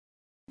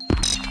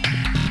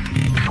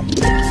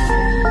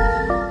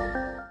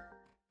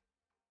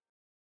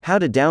How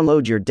to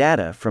download your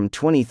data from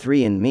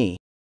 23andMe.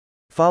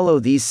 Follow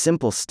these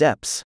simple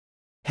steps.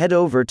 Head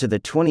over to the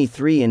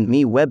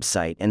 23andMe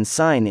website and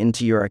sign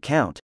into your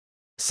account.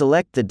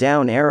 Select the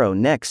down arrow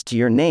next to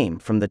your name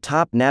from the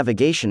top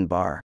navigation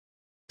bar.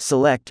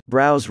 Select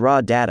Browse Raw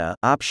Data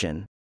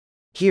option.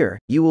 Here,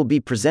 you will be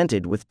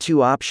presented with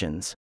two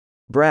options: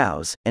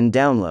 Browse and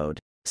Download.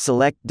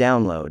 Select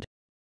Download.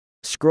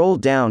 Scroll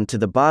down to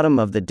the bottom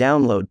of the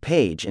download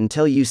page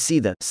until you see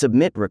the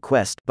Submit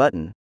Request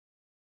button.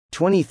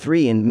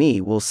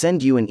 23andMe will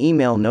send you an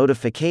email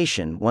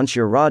notification once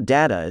your raw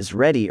data is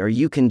ready, or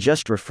you can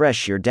just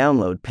refresh your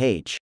download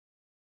page.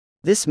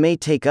 This may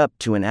take up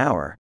to an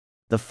hour.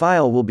 The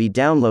file will be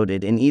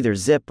downloaded in either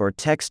zip or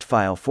text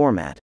file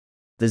format.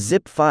 The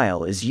zip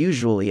file is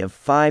usually of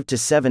 5 to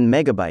 7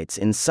 megabytes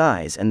in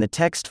size, and the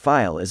text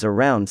file is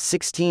around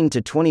 16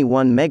 to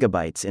 21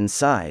 megabytes in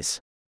size.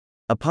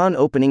 Upon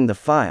opening the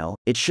file,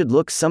 it should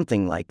look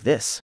something like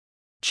this.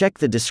 Check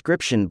the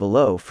description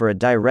below for a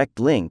direct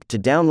link to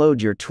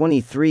download your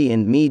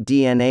 23andMe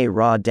DNA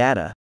raw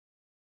data.